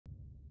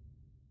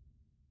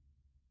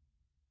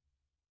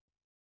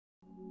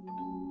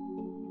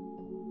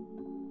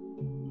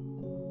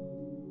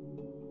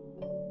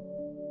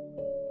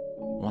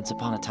Once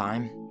upon a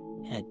time,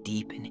 in a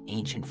deep and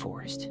ancient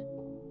forest,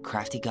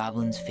 crafty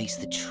goblins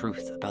faced the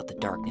truth about the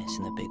darkness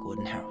in the big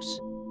wooden house.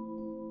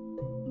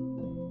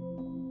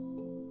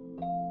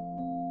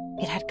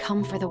 It had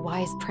come for the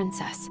wise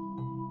princess,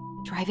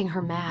 driving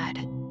her mad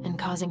and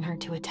causing her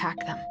to attack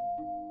them.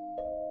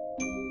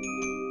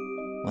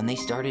 When they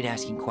started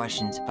asking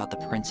questions about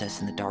the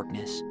princess in the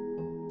darkness,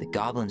 the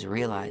goblins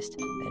realized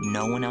that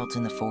no one else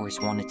in the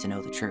forest wanted to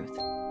know the truth.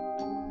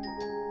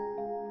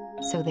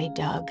 So they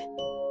dug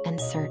and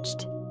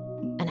searched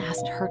and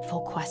asked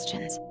hurtful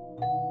questions,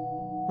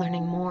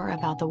 learning more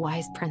about the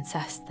wise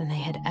princess than they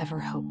had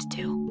ever hoped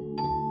to.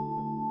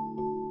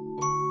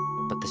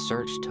 But the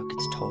search took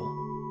its toll.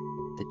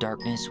 The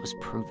darkness was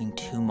proving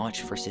too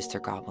much for Sister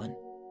Goblin,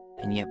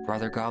 and yet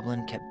Brother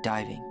Goblin kept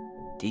diving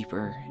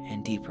deeper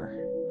and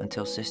deeper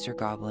until Sister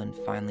Goblin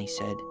finally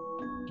said,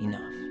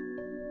 enough.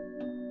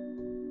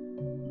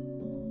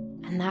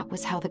 And that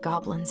was how the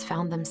goblins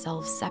found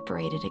themselves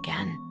separated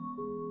again,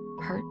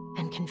 hurt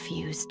and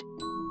confused,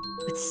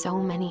 with so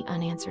many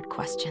unanswered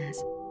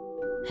questions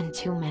and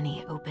too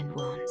many open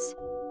wounds.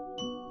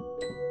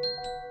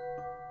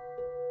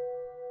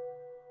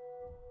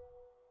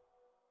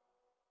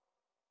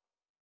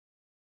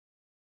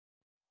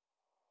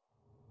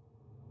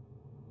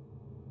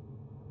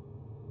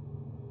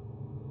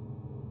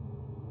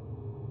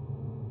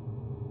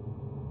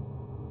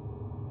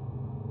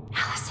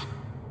 Allison,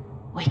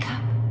 wake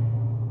up.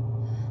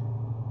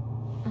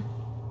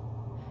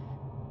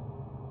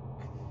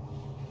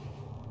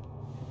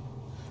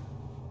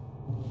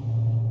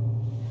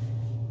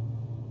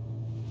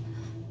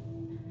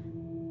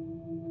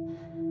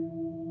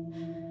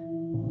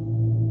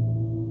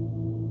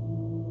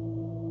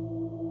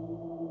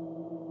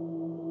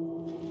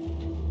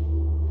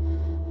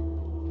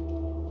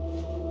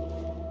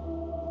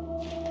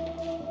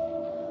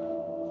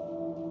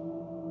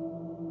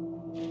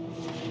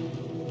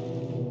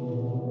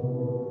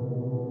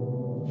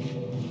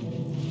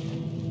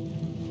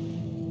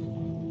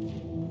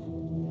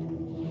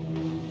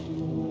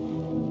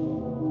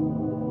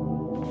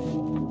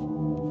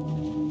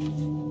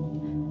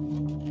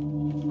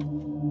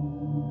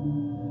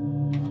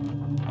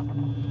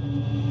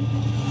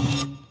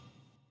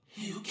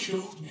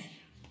 Killed me.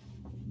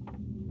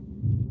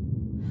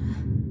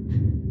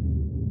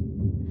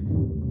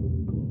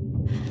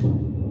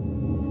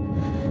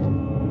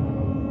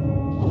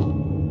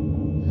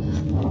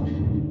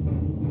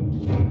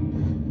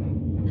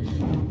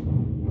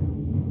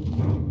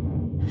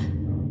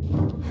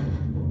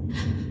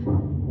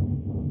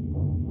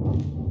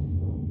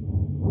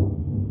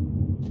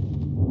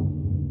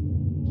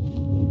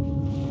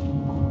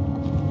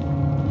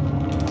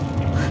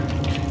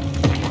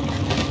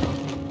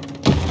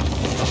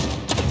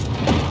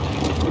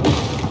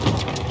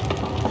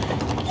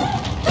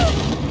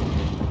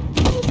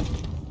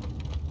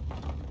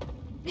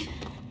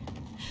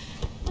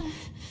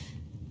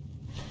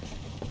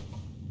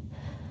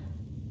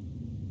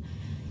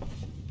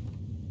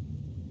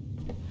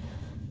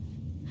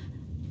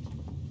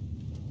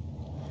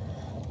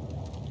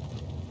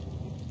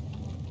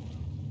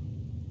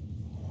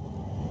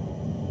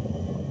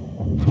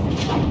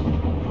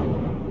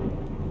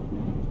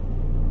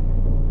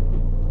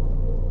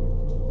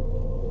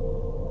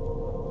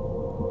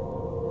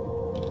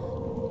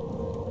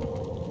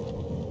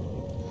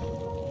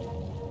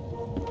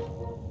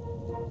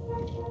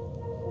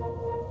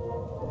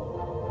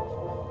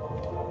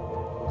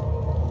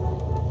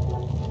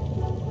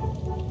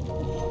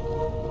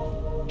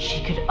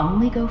 She could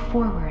only go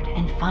forward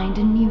and find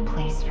a new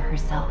place for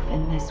herself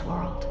in this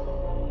world,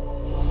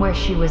 where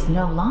she was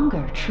no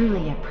longer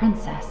truly a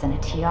princess in a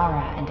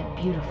tiara and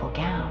a beautiful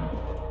gown,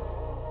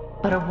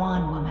 but a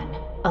wan woman,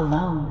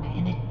 alone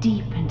in a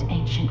deep and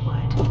ancient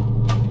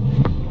wood.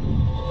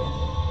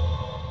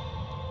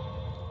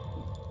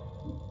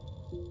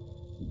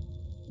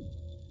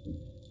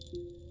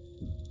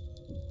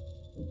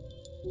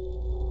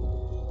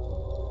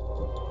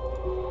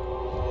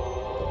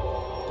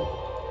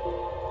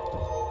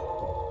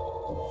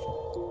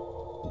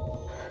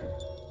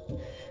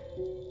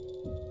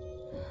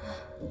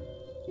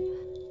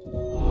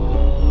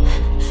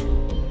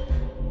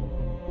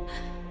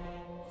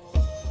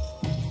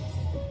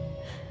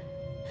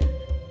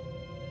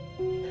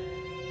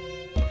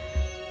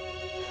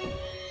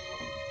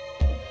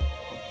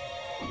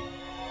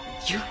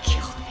 You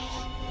killed me.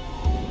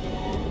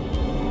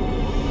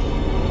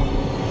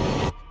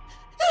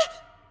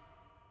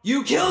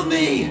 You killed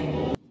me!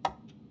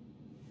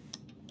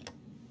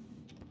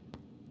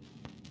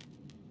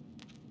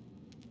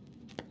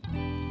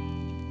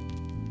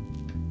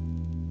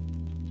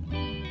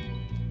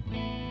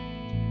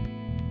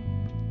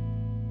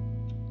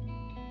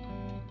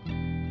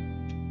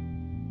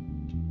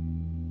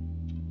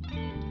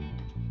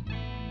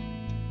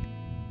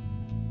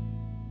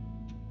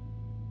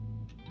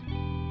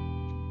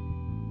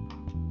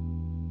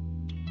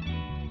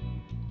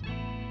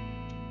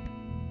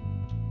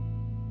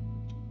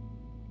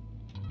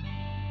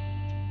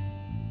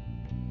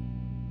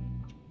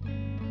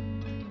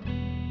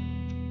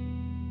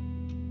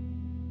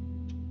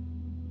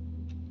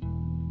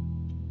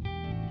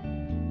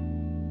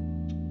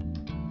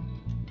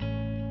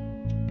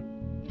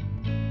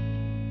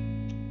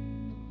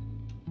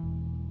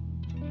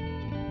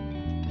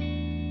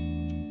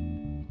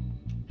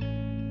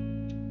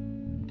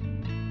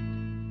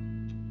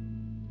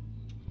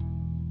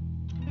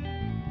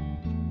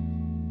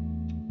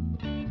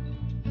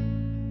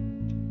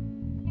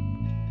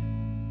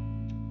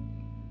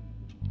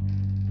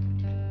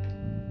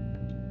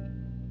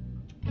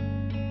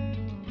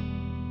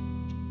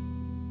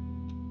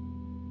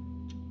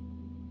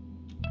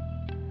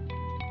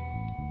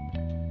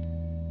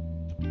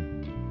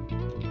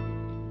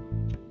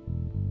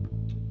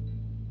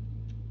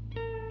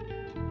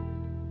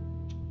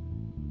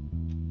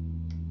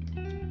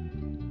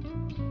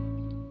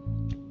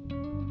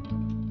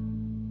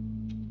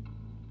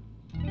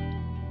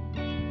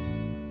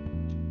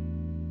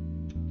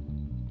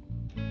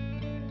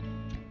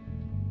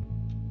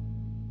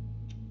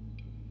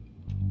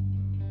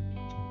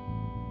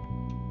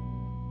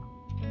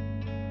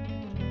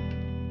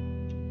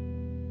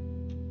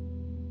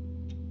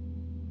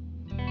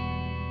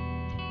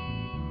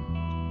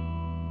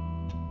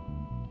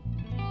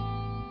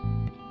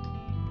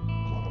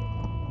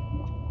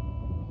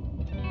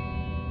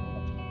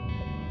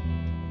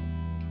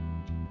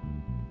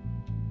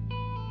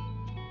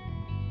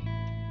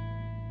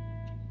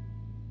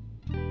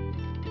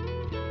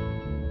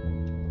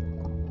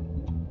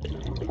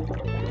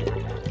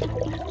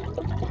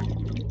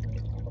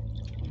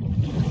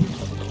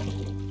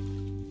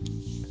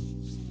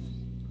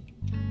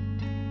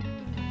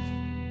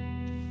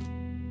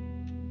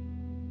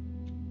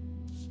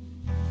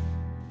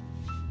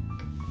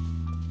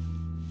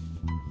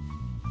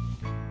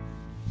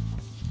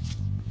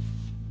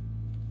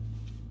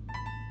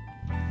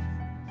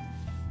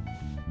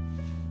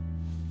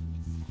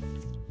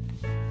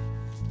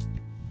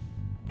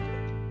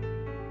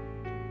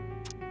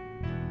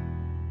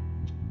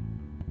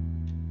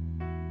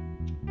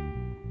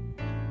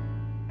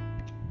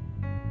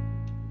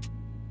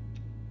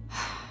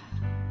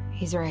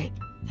 He's right.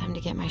 Time to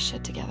get my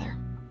shit together.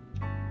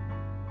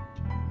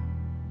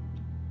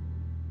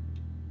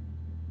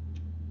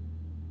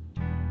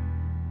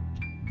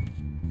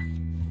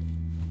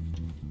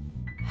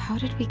 How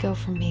did we go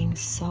from being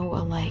so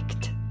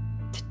alike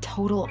to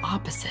total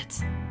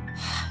opposites?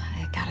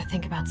 I gotta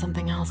think about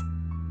something else.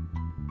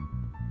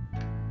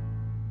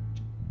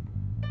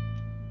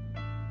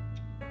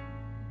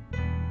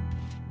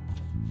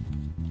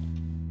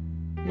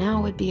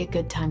 Now would be a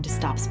good time to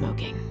stop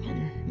smoking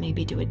and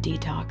maybe do a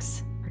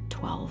detox for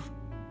 12.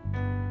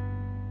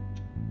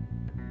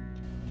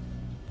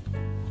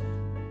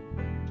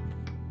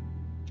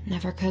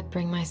 Never could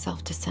bring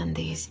myself to send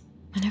these.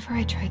 Whenever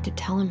I tried to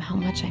tell him how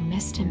much I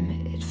missed him,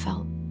 it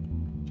felt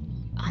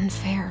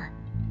unfair.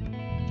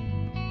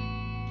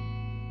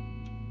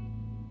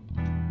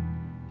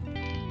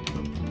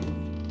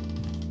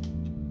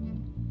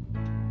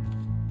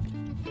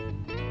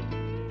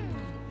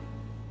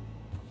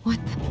 What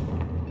the?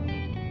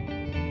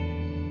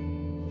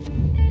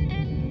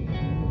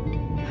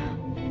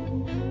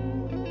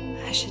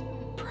 I should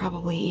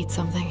probably eat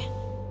something.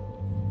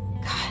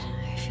 God,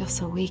 I feel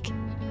so weak.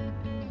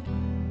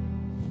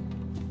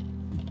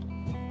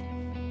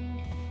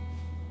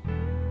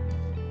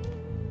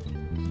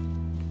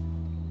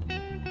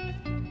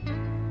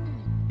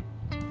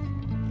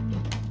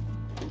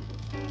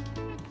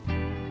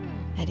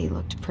 Eddie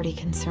looked pretty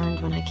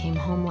concerned when I came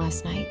home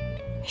last night.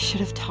 I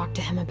should have talked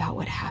to him about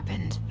what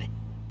happened, but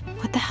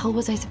what the hell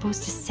was I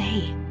supposed to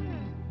say?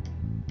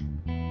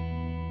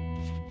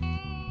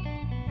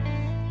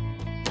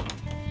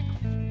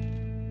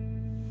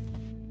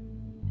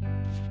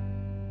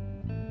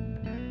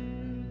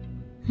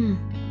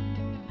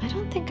 I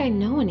don't think I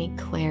know any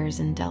Claires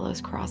in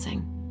Delos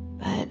Crossing,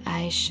 but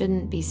I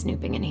shouldn't be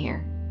snooping in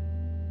here.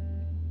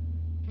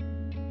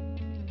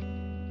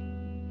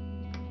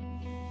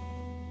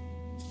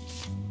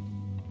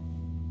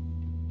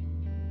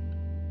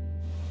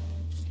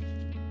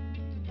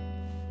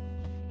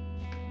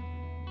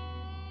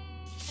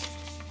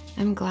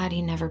 I'm glad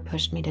he never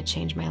pushed me to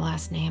change my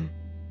last name.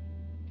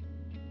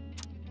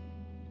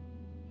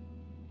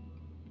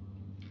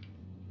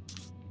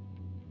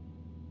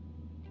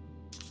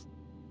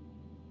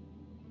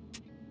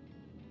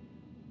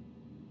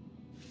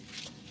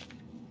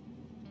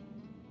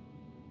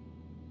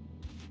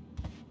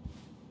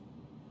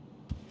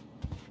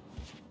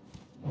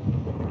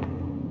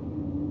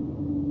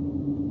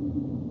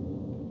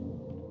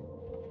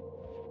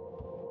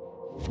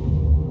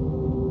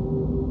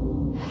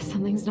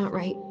 Something's not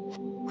right.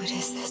 What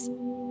is this?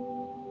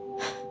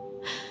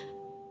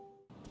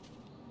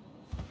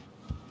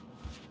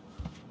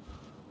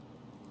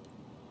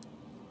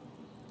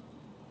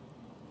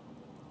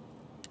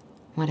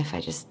 What if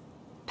I just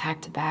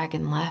packed a bag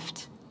and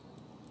left?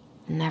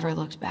 And never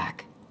looked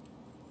back?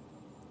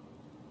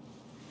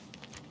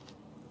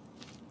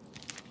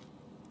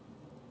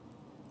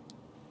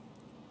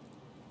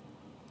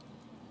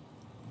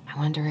 I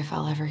wonder if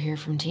I'll ever hear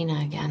from Tina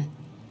again.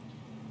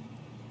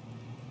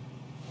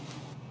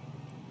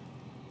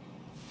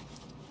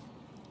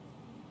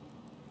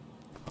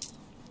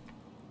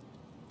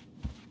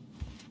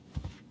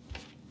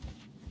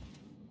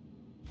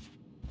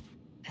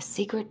 A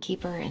secret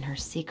keeper in her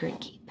secret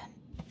keep.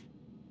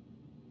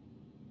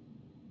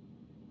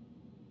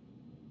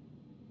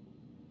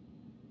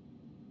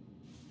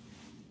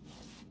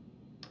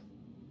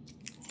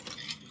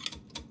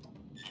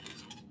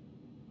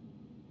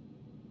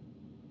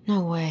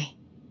 No way.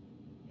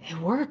 It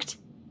worked.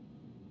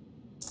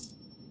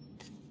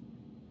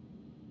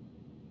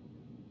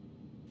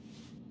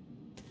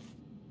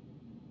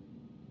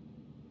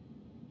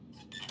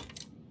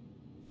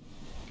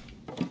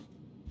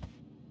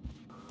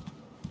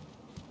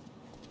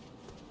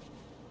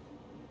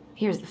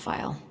 Here's the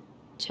file.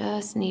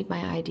 Just need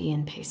my ID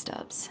and pay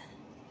stubs.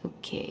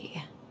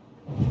 Okay.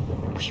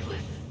 We were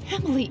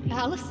family,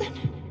 Allison.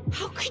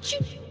 How could you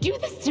do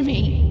this to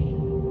me?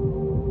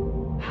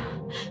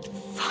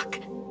 Fuck.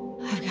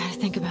 I've got to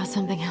think about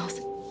something else.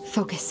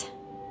 Focus.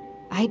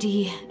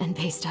 ID and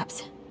pay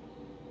stubs.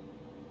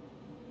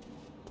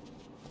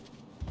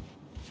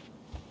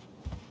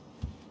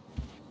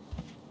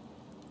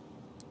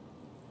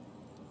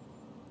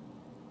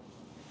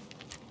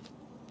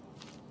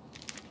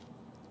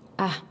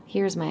 Ah,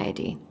 here's my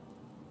ID.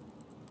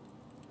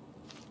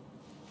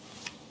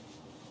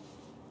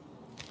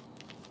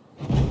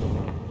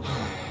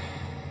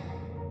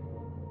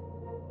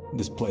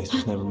 This place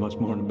was never much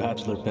more than a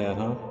bachelor pad,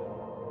 huh?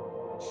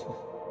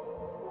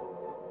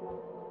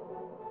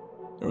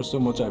 There was so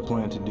much I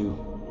planned to do.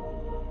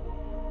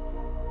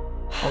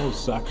 All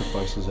those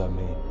sacrifices I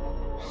made.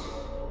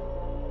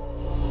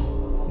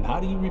 And how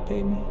do you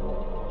repay me?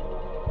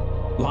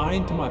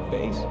 Lying to my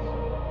face?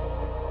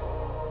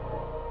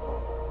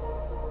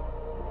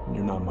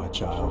 You're not my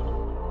child.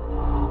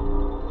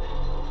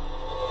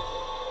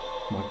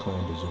 My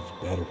clan deserves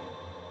better.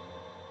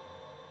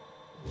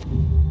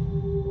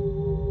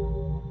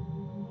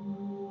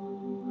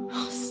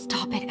 Oh,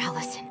 stop it,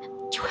 Allison.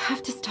 You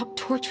have to stop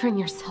torturing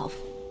yourself.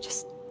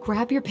 Just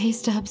grab your pay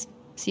stubs,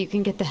 so you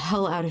can get the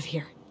hell out of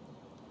here.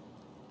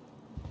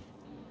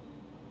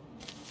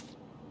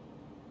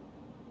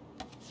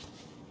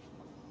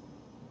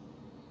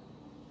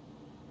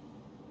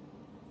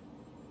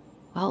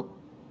 Well,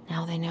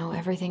 now they know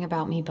everything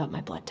about me but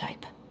my blood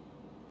type.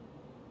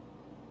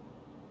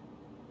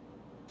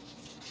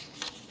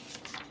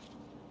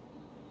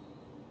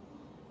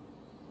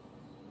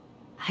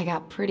 I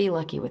got pretty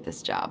lucky with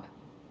this job.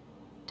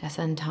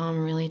 Tessa and Tom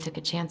really took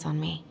a chance on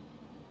me.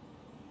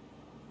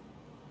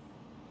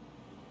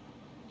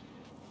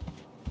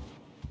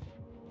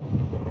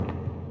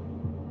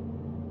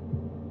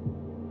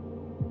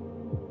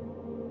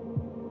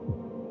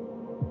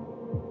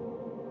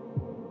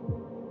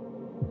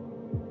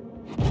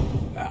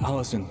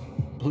 Allison,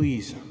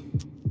 please.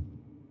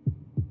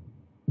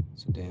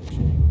 It's a damn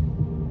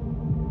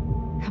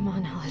shame. Come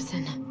on,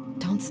 Allison.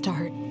 Don't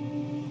start.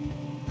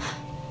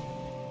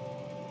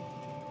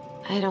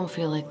 I don't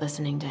feel like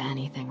listening to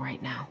anything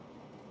right now.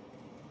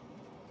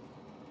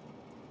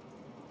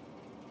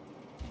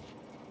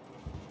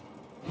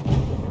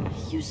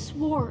 You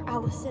swore,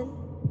 Allison.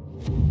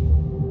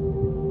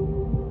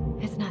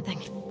 It's nothing.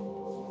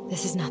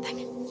 This is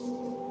nothing.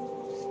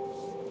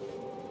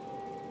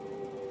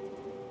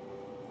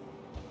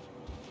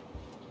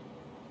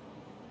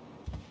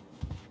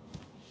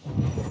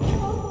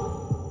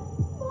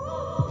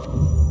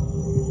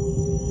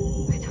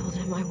 I told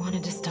him I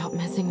wanted to stop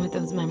messing with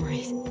those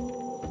memories,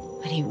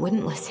 but he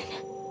wouldn't listen.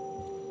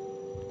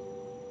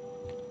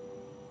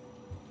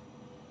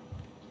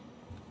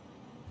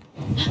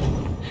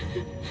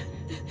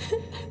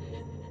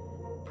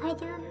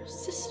 Brother,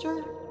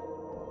 sister,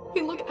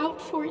 we look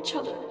out for each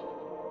other.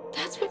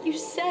 That's what you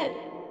said.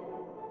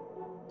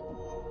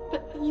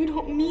 But you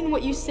don't mean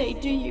what you say,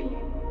 do you?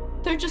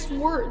 They're just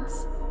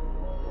words.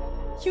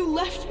 You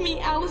left me,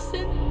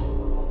 Allison,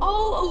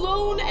 all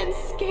alone and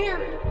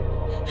scared.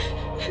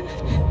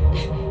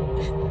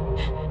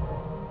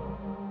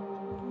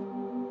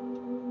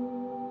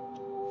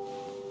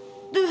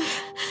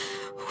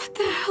 What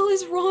the hell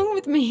is wrong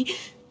with me?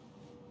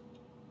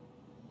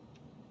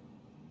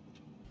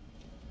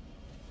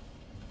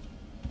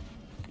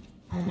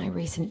 All my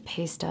recent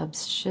pay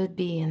stubs should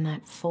be in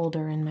that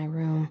folder in my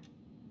room.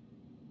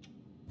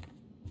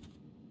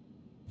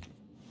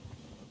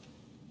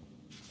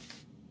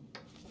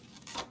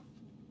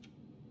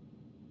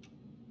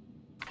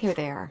 Here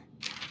they are.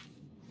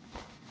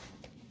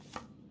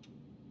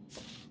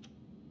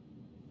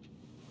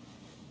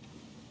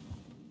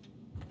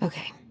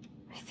 Okay,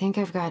 I think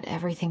I've got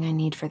everything I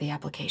need for the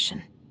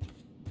application.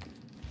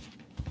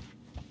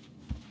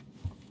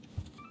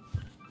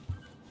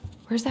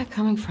 Where's that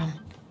coming from?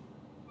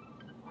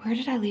 Where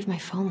did I leave my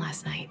phone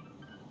last night?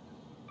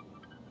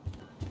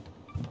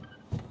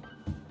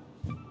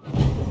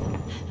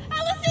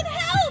 Allison,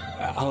 help!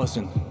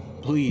 Allison,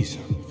 please.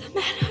 The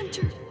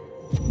Manhunter.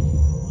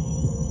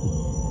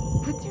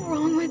 What's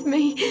wrong with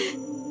me?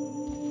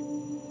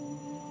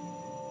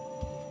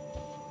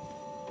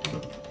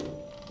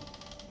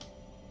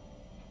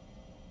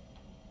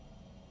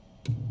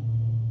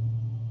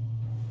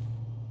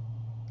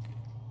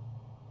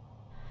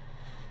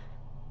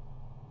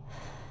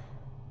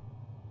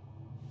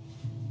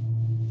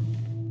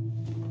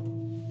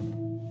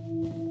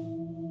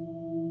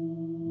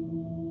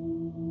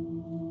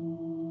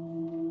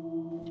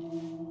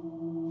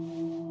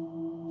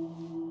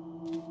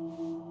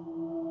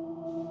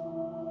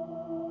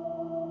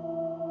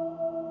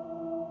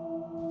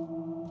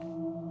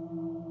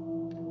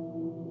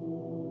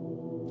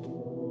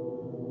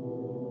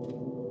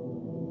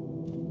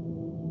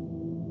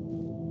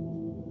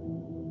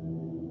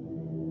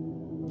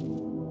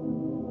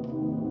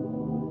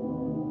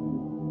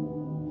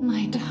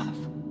 My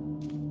dove.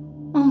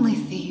 Only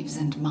thieves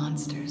and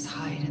monsters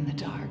hide in the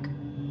dark.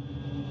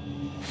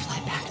 Fly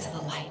back to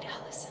the light,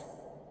 Allison.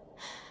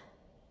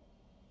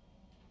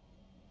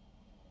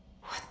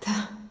 What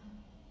the?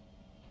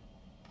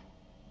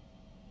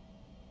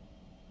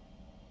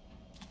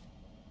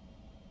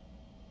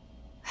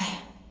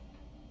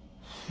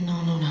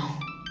 No.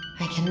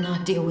 I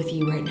cannot deal with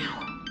you right now.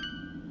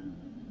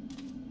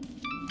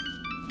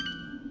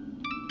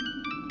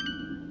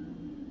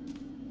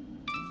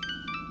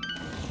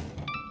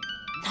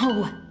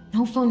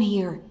 No phone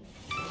here.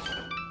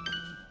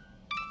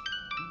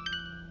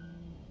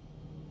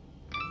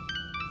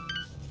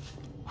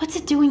 What's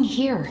it doing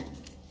here?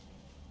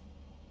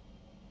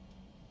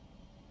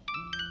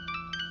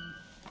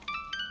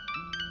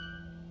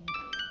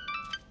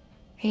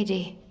 Hey,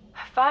 Dee.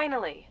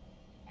 Finally.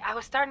 I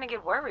was starting to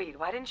get worried.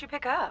 Why didn't you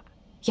pick up?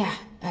 Yeah,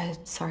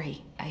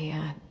 sorry.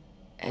 I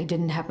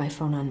didn't have my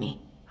phone on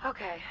me.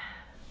 Okay.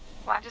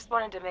 Well, I just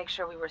wanted to make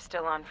sure we were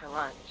still on for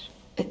lunch.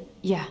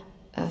 Yeah,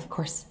 of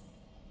course.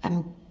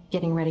 I'm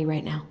getting ready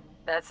right now.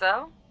 That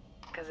so?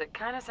 Because it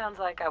kind of sounds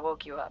like I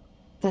woke you up.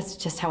 That's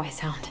just how I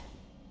sound.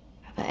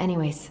 But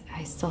anyways,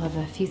 I still have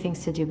a few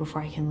things to do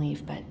before I can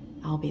leave, but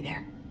I'll be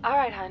there. All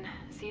right, hun.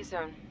 See you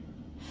soon.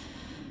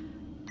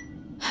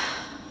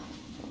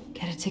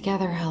 Get it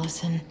together,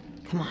 Allison.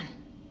 Come on.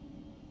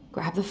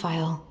 Grab the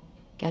file,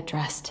 get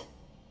dressed.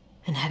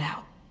 and head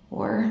out.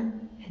 Or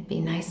it'd be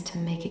nice to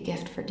make a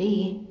gift for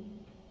Dee.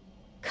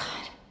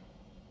 God,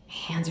 my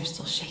hands are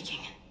still shaking.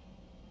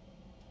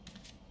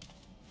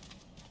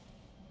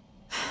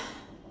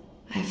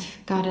 I've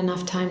got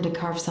enough time to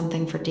carve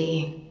something for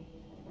Dee.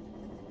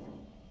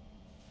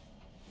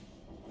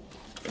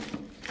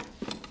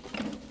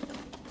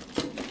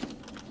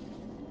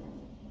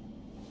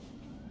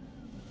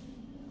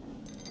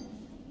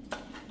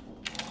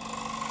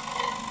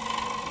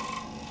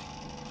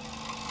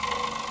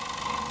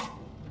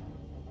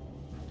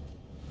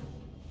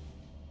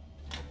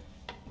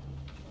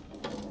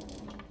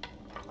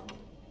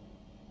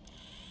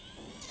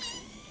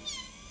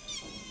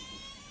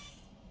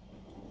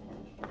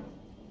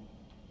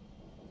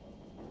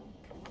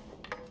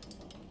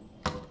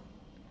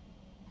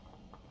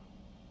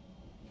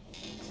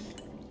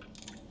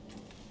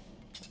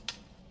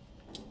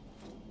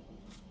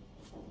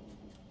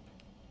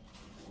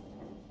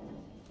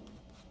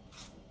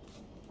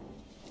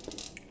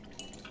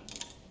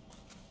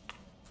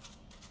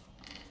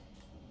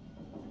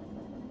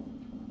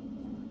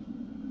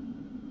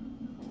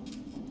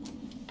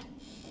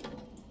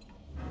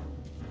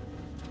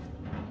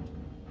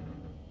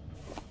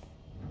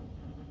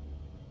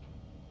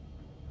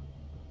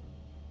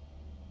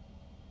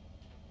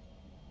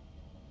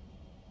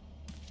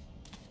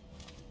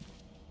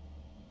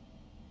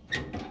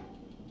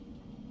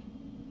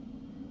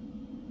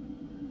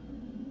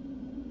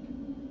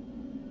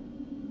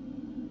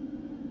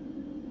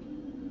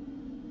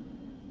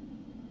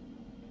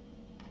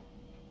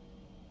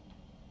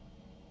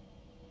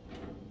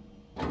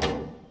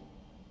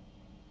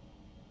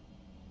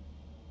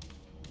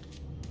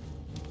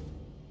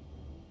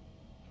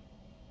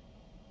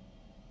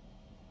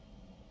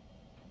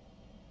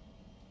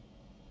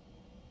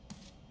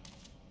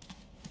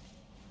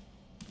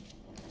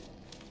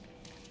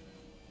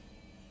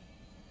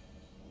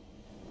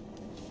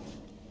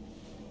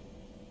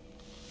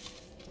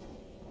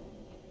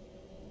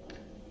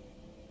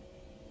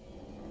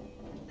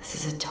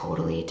 This is a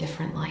totally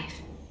different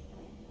life.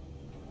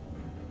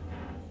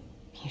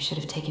 You should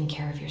have taken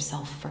care of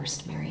yourself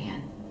first,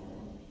 Marianne.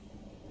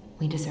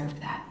 We deserved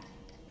that.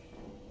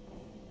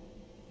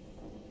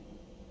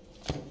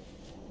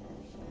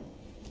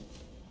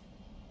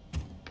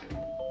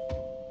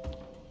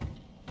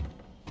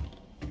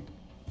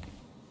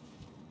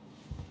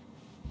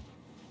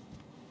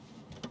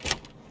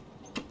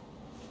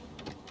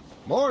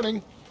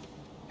 Morning.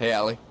 Hey,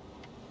 Allie.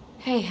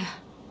 Hey.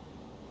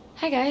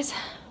 Hi, guys.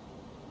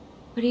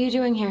 What are you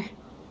doing here?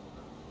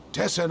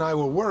 Tessa and I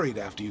were worried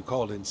after you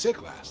called in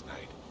sick last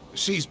night.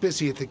 She's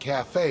busy at the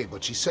cafe,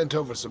 but she sent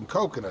over some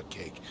coconut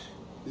cake,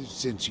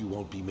 since you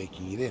won't be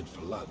making it in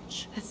for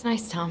lunch. That's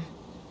nice, Tom.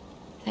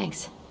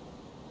 Thanks.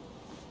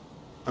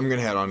 I'm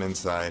gonna head on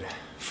inside.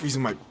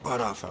 Freezing my butt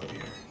off out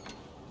here.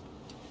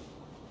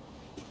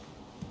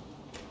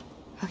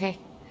 Okay,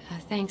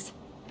 thanks.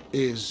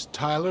 Is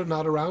Tyler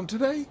not around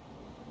today?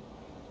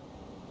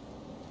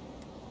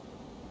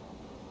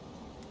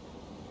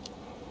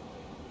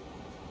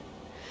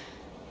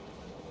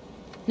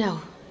 No,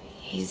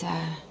 he's,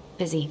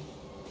 busy.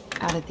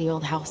 Out at the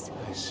old house.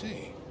 I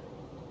see.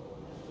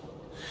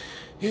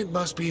 It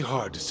must be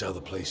hard to sell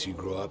the place you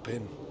grew up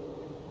in.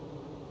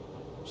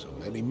 So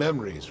many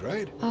memories,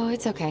 right? Oh,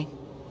 it's okay.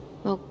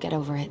 We'll get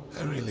over it.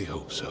 I really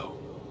hope so.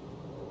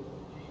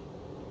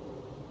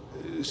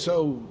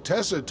 So,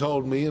 Tessa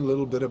told me a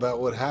little bit about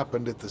what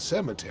happened at the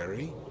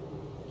cemetery.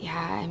 Yeah,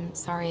 I'm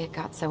sorry it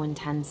got so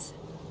intense.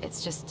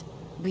 It's just,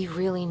 we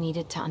really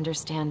needed to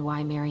understand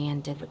why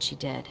Marianne did what she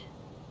did.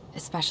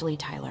 Especially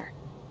Tyler.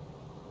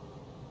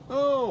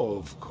 Oh,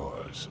 of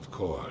course, of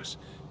course.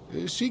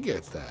 She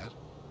gets that.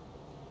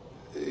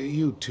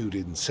 You two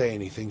didn't say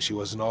anything she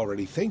wasn't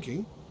already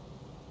thinking.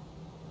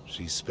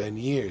 She spent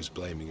years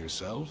blaming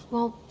herself.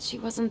 Well, she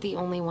wasn't the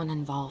only one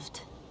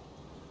involved.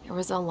 There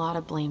was a lot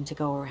of blame to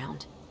go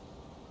around.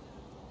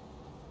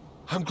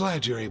 I'm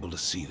glad you're able to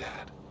see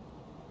that.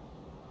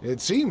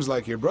 It seems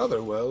like your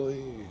brother, well,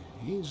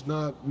 he's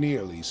not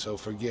nearly so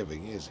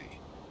forgiving, is he?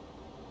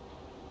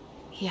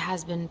 He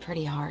has been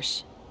pretty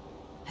harsh.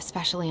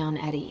 Especially on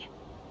Eddie.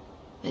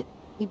 But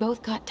we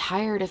both got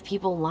tired of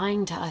people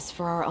lying to us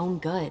for our own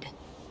good.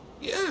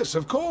 Yes,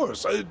 of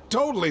course.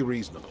 Totally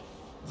reasonable.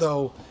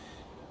 Though,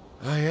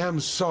 I am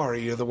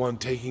sorry you're the one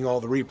taking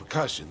all the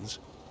repercussions.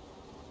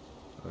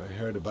 I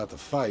heard about the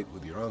fight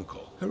with your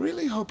uncle. I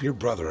really hope your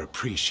brother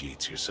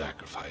appreciates your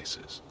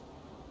sacrifices.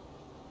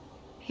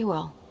 He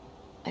will.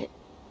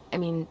 I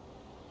mean,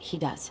 he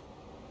does.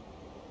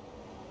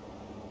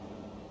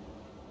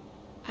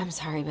 I'm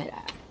sorry, but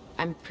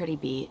I'm pretty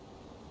beat.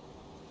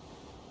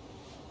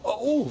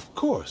 Oh, of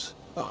course.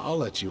 I'll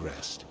let you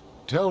rest.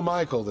 Tell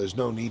Michael there's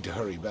no need to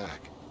hurry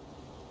back.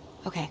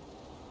 Okay.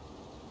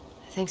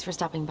 Thanks for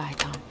stopping by,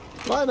 Tom.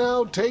 Bye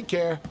now. Take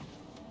care.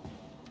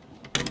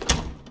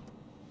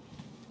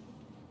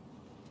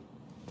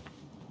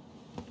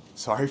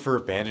 Sorry for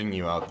abandoning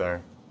you out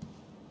there.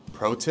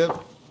 Pro tip?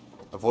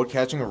 Avoid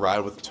catching a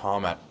ride with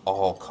Tom at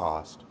all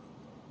cost.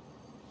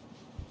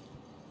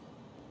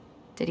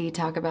 Did he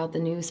talk about the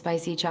new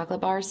spicy chocolate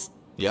bars?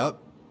 Yep.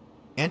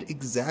 And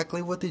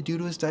exactly what they do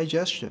to his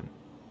digestion.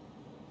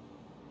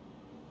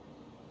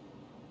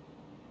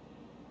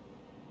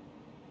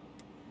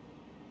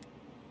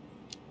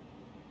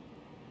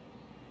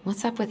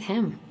 What's up with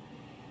him?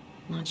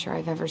 Not sure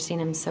I've ever seen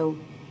him so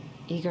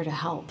eager to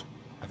help.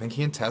 I think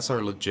he and Tess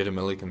are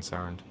legitimately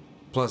concerned.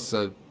 Plus,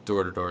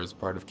 door-to-door is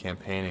part of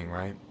campaigning,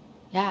 right?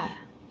 Yeah,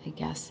 I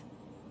guess.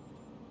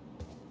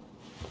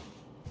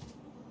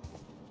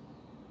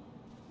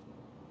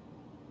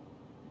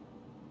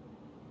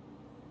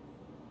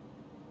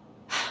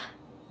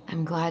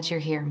 I'm glad you're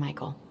here,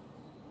 Michael.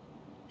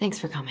 Thanks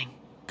for coming.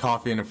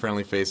 Coffee and a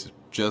friendly face is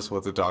just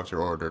what the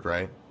doctor ordered,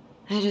 right?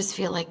 I just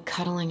feel like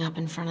cuddling up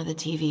in front of the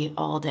TV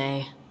all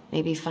day.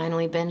 Maybe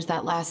finally binge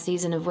that last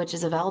season of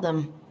Witches of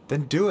Eldom.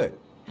 Then do it.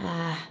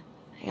 I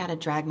gotta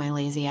drag my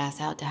lazy ass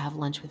out to have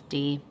lunch with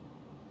Dee.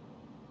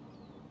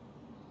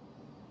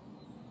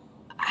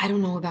 I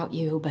don't know about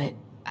you, but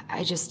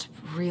I just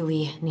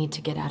really need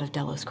to get out of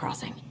Delos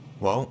Crossing.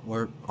 Well,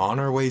 we're on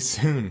our way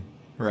soon,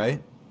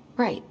 right?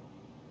 Right.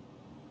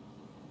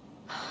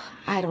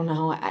 I don't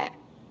know.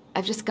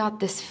 I've just got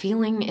this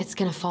feeling it's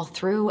gonna fall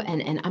through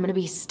and I'm gonna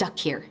be stuck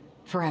here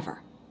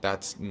forever.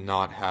 That's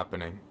not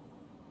happening.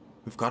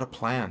 We've got a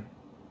plan.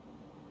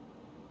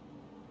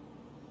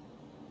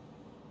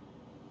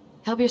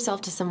 Help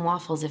yourself to some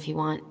waffles if you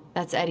want.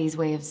 That's Eddie's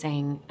way of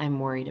saying I'm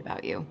worried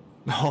about you.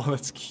 Oh,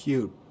 that's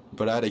cute.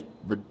 But I had a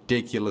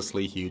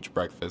ridiculously huge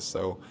breakfast,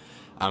 so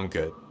I'm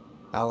good.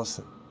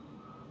 Allison,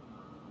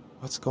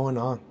 what's going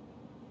on?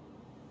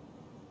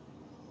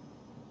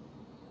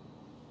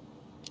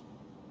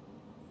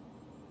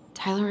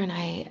 Tyler and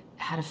I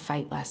had a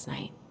fight last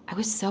night. I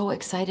was so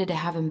excited to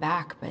have him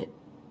back, but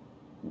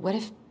what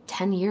if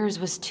 10 years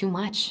was too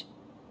much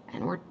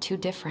and we're too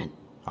different?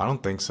 I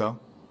don't think so.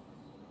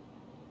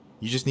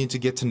 You just need to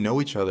get to know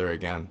each other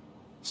again.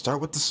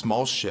 Start with the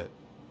small shit.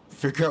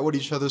 Figure out what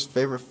each other's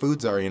favorite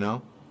foods are, you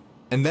know?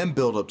 And then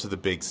build up to the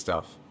big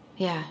stuff.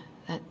 Yeah,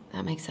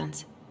 that makes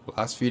sense. The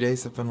last few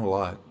days have been a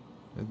lot.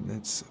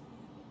 It's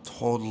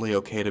totally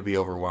okay to be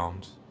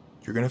overwhelmed.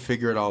 You're gonna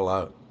figure it all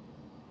out.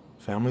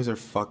 Families are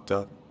fucked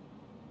up.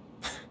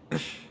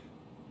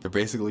 They're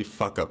basically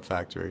fuck-up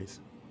factories.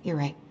 You're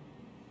right.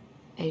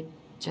 I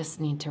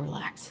just need to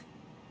relax.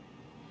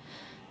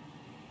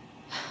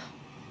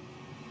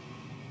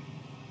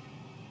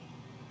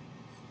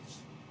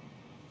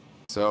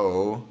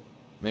 So,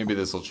 maybe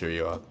this will cheer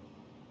you up.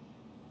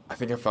 I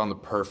think I found the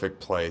perfect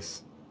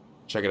place.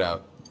 Check it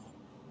out.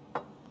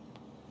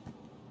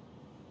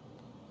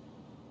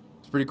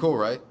 It's pretty cool,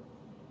 right?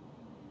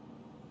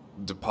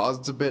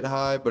 Deposit's a bit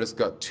high, but it's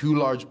got 2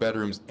 large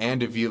bedrooms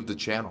and a view of the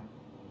channel.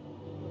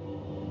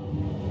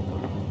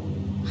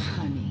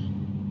 Honey,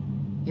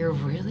 you're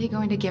really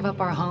going to give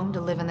up our home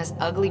to live in this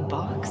ugly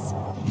box?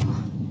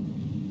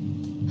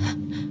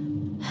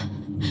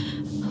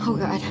 Oh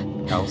God.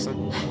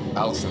 Allison?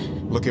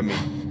 Allison, look at me.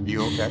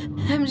 You okay?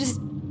 I'm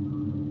just...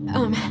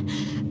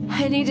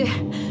 I need to...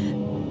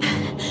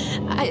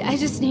 I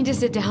just need to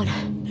sit down.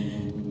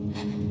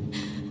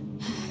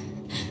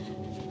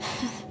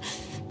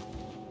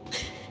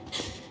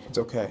 It's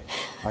okay.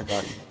 I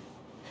got you.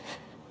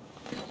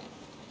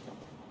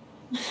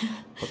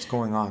 What's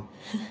going on?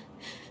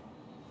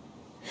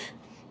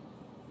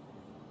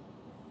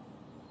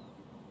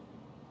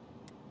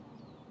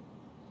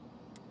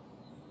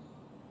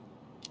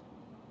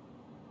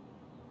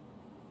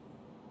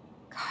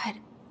 God,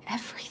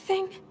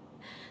 everything?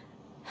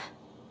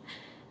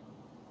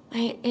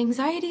 My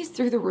anxiety's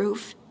through the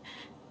roof.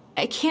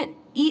 I can't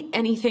eat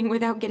anything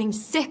without getting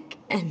sick,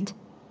 and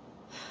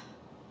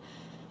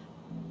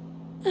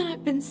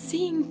I've been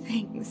seeing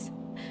things.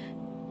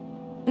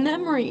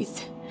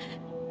 Memories.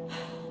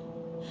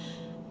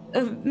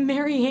 Of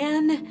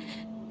Marianne,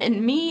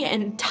 and me,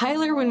 and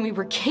Tyler when we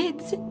were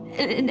kids,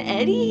 and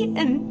Eddie,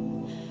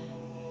 and...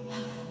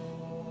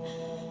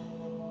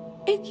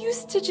 It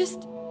used to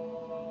just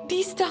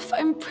be stuff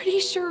I'm pretty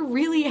sure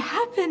really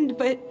happened,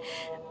 but...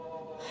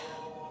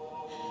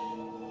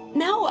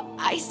 Now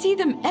I see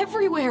them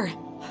everywhere.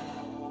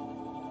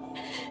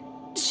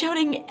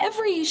 Shouting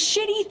every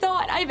shitty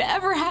thought I've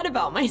ever had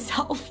about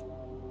myself.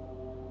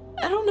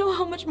 I don't know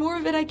how much more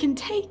of it I can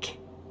take.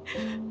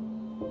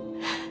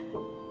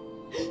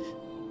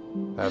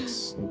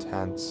 That's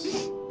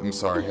intense. I'm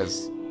sorry,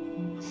 has...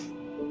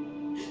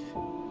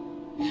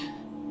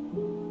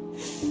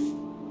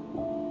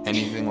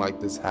 anything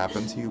like this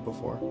happened to you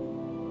before?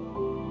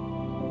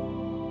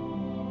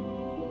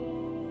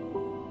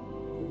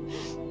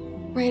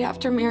 Right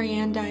after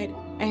Marianne died,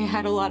 I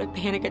had a lot of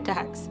panic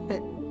attacks,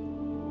 but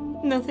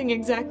nothing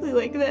exactly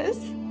like this.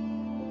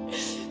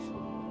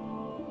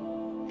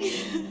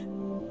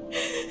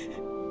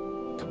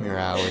 Come here,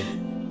 Allie.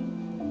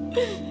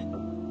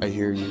 I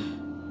hear you.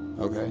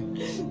 Okay?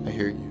 I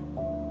hear you.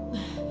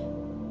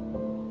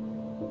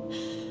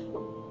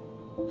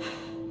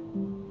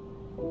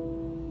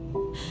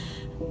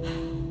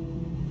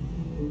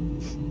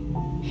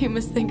 You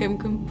must think I'm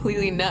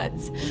completely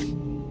nuts.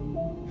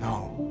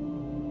 No.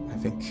 I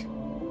think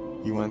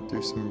You went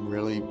through some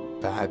really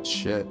bad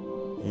shit.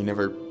 You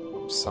never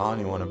saw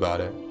anyone about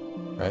it,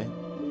 right?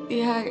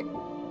 Yeah,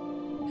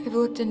 I've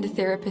looked into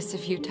therapists a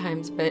few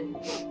times, but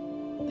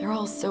they're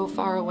all so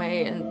far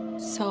away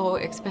and so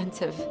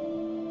expensive.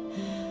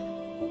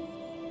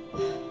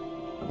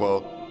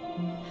 Well,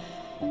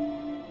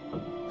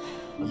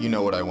 you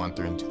know what I went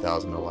through in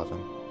 2011.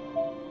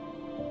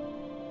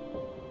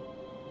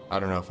 I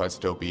don't know if I'd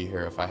still be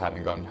here if I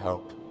hadn't gotten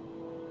help.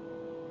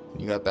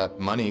 You got that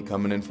money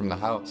coming in from the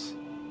house.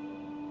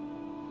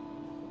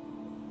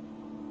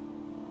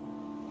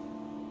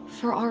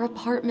 For our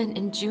apartment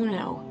in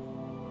Juneau.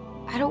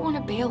 I don't want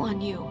to bail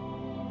on you.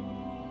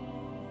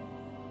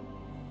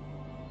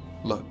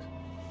 Look,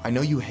 I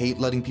know you hate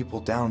letting people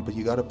down, but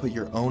you gotta put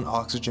your own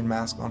oxygen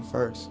mask on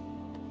first.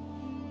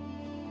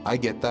 I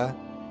get that,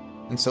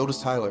 and so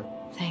does Tyler.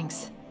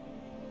 Thanks.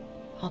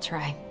 I'll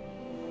try.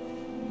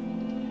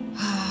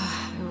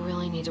 I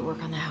really need to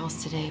work on the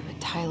house today, but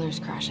Tyler's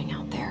crashing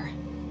out there.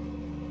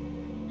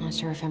 Not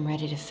sure if I'm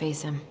ready to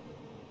face him.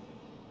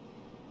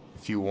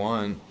 If you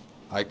want,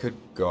 I could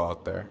go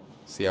out there,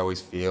 see how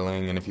he's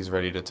feeling, and if he's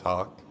ready to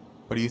talk.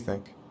 What do you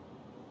think?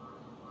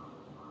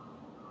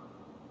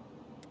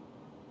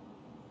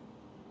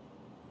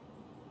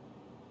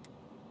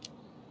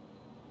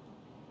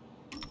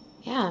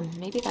 Yeah,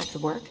 maybe that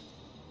could work.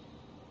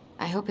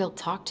 I hope he'll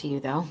talk to you,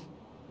 though.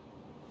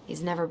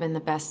 He's never been the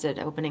best at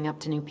opening up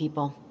to new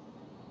people.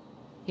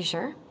 You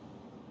sure?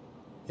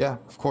 Yeah,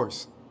 of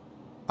course.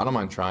 I don't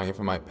mind trying if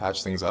it might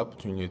patch things up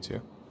between you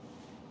two.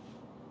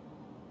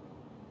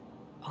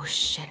 Oh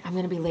shit, I'm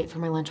gonna be late for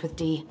my lunch with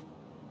Dee.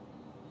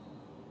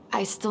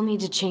 I still need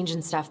to change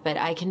and stuff, but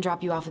I can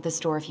drop you off at the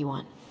store if you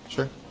want.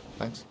 Sure,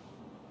 thanks.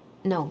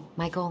 No,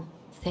 Michael,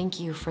 thank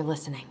you for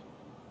listening.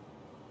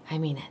 I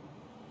mean it.